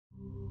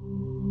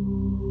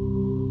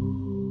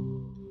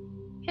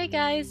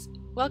guys,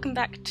 welcome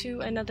back to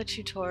another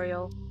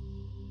tutorial.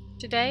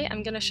 Today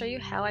I'm going to show you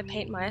how I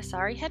paint my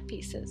ASARI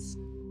headpieces.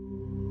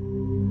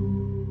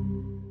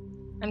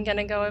 I'm going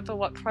to go over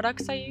what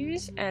products I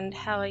use and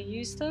how I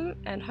use them,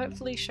 and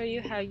hopefully show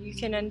you how you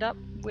can end up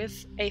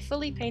with a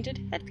fully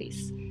painted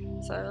headpiece.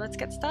 So let's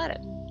get started.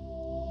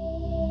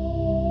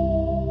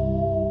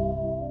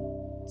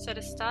 So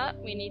to start,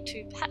 we need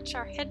to patch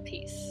our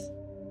headpiece.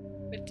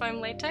 With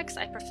foam latex,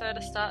 I prefer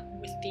to start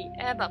with the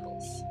air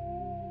bubbles.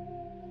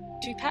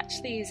 To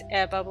patch these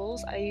air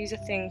bubbles, I use a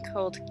thing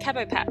called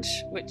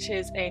CABOPATCH, which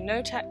is a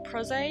NO-TACK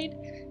PROSAIDE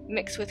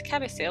mixed with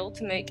CABOSIL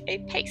to make a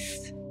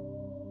paste.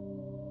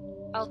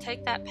 I'll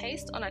take that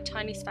paste on a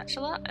tiny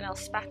spatula and I'll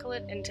spackle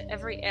it into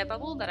every air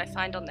bubble that I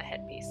find on the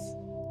headpiece.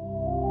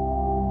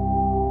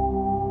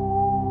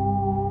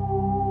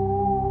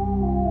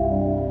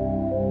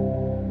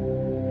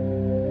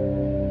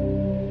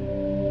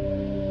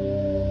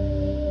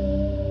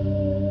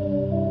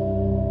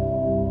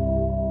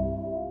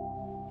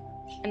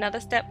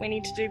 Another step we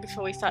need to do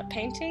before we start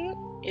painting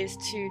is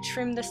to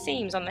trim the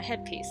seams on the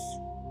headpiece.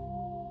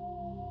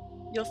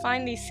 You'll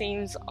find these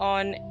seams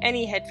on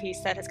any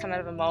headpiece that has come out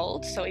of a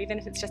mold, so even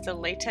if it's just a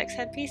latex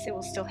headpiece, it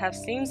will still have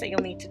seams that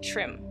you'll need to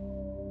trim.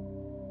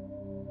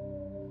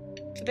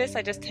 For this,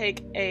 I just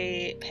take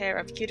a pair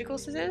of cuticle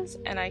scissors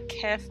and I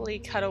carefully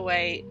cut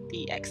away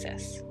the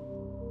excess.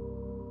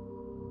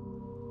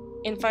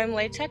 In foam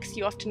latex,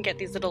 you often get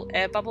these little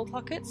air bubble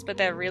pockets, but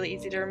they're really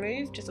easy to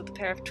remove just with a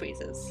pair of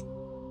tweezers.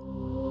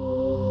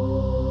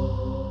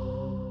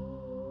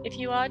 If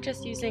you are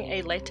just using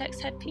a latex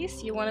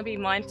headpiece, you want to be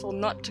mindful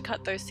not to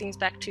cut those seams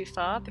back too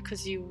far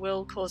because you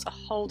will cause a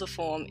hole to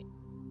form.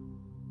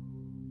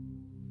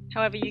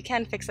 However, you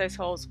can fix those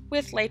holes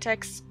with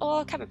latex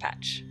or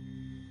CABOPATCH.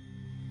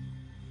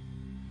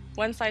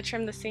 Once I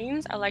trim the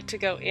seams, I like to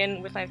go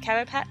in with my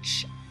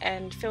CABOPATCH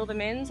and fill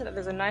them in so that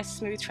there's a nice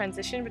smooth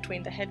transition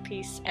between the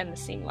headpiece and the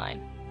seam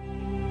line.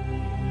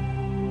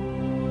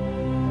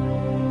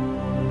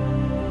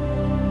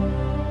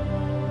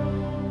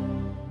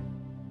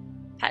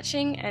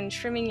 Patching and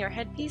trimming your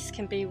headpiece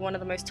can be one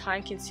of the most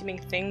time-consuming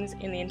things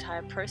in the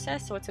entire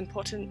process, so it's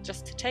important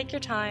just to take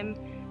your time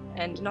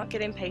and not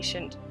get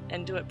impatient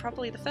and do it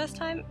properly the first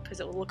time because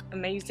it will look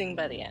amazing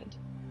by the end.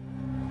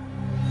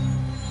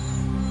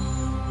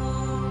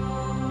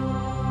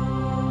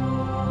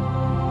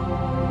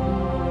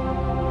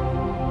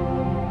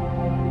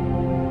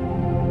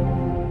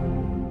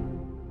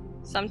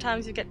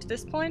 Sometimes you get to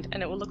this point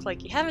and it will look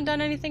like you haven't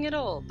done anything at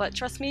all, but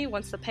trust me,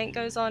 once the paint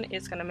goes on,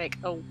 it's going to make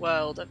a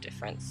world of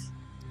difference.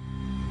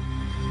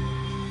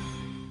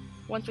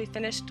 Once we've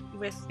finished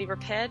with the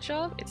repair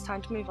job, it's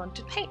time to move on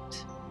to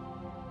paint.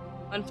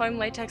 On foam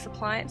latex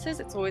appliances,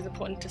 it's always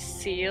important to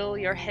seal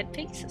your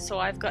headpiece, so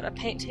I've got a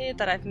paint here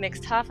that I've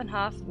mixed half and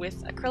half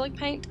with acrylic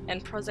paint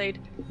and Prosaide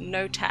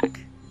no-tack.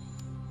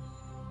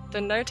 The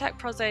no-tack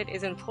Prosaide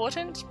is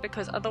important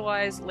because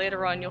otherwise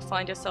later on you'll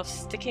find yourself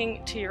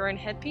sticking to your own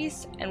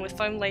headpiece, and with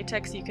foam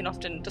latex you can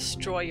often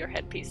destroy your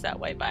headpiece that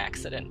way by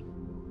accident.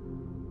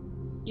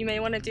 You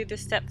may want to do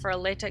this step for a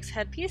latex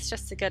headpiece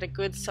just to get a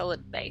good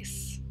solid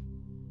base.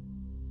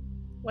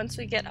 Once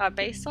we get our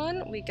base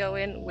on, we go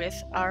in with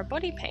our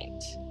body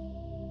paint.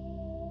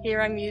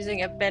 Here I'm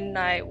using a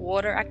BONDO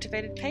water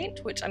activated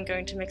paint, which I'm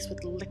going to mix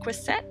with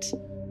Liquicet.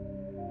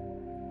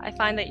 I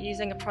find that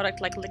using a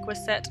product like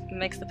Liquicet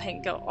makes the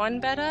paint go on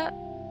better,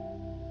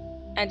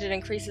 and it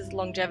increases the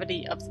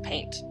longevity of the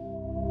paint.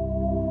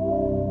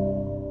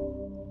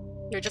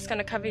 You're just going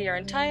to cover your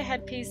entire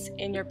headpiece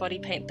in your body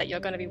paint that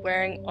you're going to be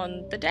wearing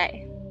on the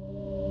day.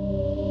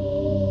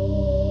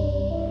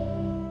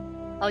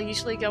 I'll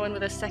usually go in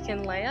with a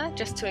second layer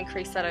just to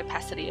increase that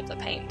opacity of the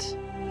paint.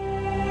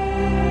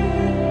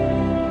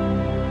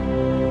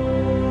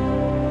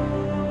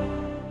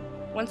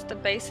 Once the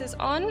base is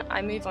on,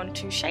 I move on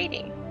to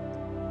shading.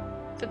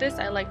 For this,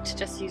 I like to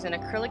just use an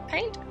acrylic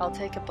paint. I'll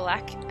take a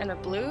black and a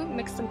blue,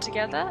 mix them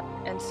together,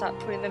 and start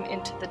putting them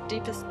into the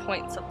deepest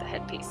points of the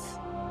headpiece.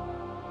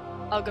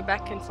 I'll go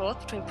back and forth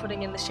between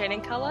putting in the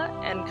shading colour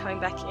and coming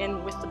back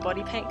in with the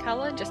body paint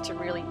colour just to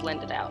really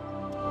blend it out.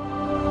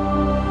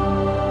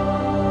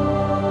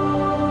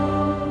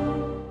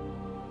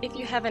 If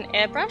you have an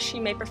airbrush,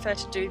 you may prefer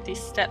to do these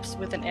steps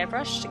with an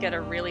airbrush to get a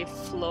really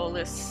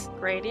flawless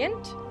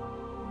gradient.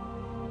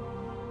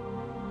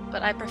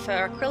 But I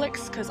prefer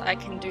acrylics because I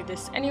can do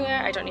this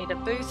anywhere, I don't need a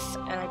booth,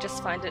 and I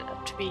just find it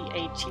to be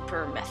a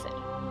cheaper method.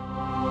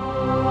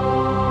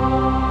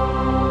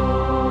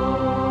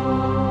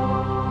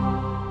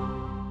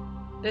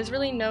 There's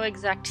really no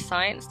exact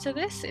science to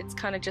this, it's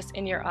kind of just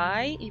in your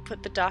eye. You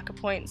put the darker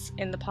points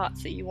in the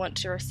parts that you want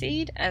to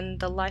recede and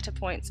the lighter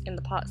points in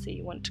the parts that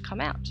you want to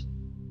come out.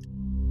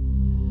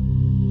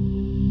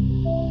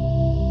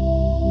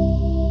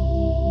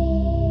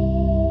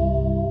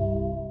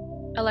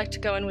 I like to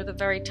go in with a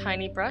very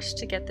tiny brush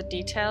to get the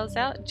details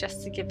out,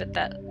 just to give it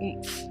that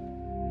oomph.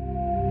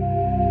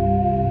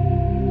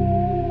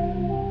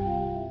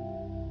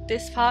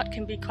 This part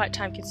can be quite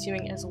time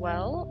consuming as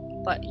well,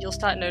 but you'll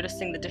start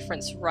noticing the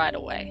difference right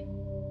away.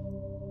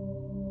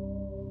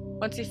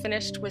 Once you've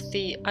finished with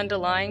the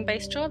underlying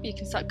base job, you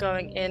can start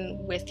going in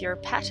with your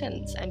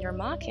patterns and your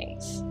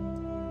markings.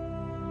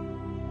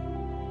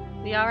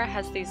 Liara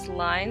has these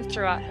lines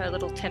throughout her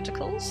little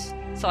tentacles,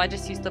 so I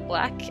just use the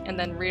black and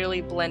then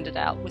really blend it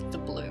out with the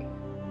blue.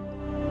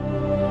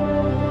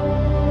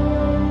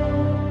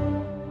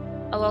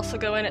 I'll also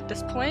go in at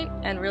this point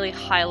and really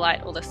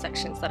highlight all the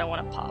sections that I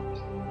want to pop.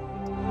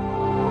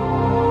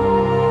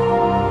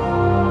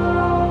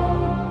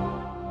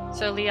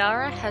 So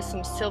Liara has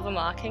some silver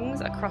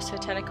markings across her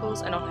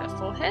tentacles and on her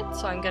forehead,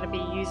 so I'm going to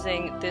be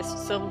using this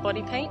silver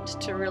body paint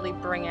to really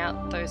bring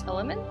out those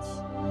elements.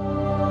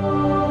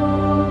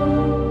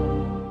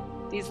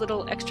 These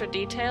little extra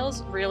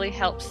details really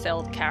help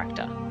sell the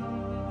character.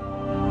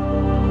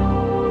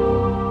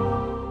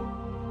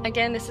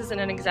 Again, this isn't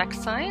an exact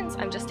science,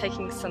 I'm just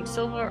taking some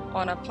silver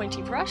on a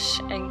pointy brush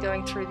and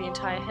going through the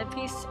entire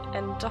headpiece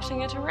and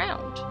dotting it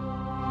around.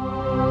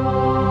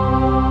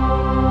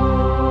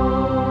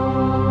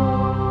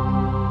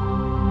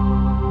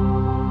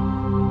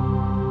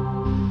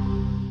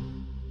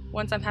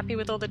 Once I'm happy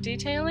with all the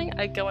detailing,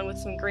 I go in with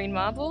some green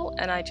marble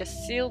and I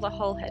just seal the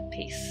whole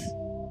headpiece.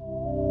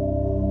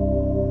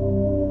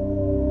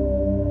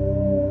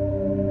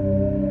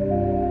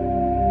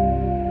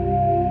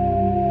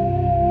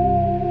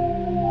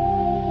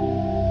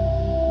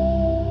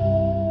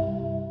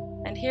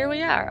 And here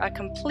we are, a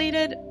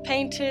completed,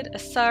 painted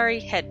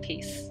ASARI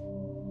headpiece.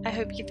 I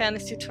hope you found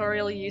this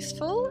tutorial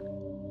useful,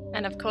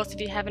 and of course if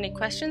you have any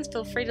questions,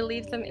 feel free to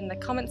leave them in the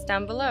comments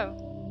down below.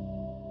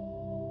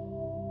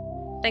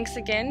 Thanks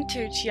again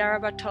to Chiara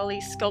Bartoli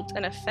Sculpt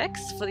and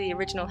Effects for the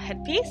original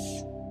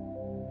headpiece.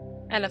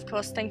 And of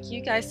course, thank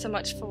you guys so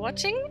much for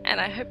watching, and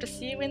I hope to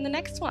see you in the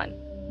next one.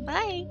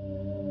 Bye!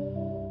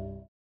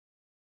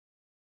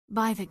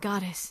 By the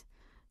goddess,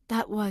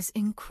 that was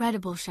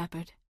incredible,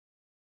 Shepherd.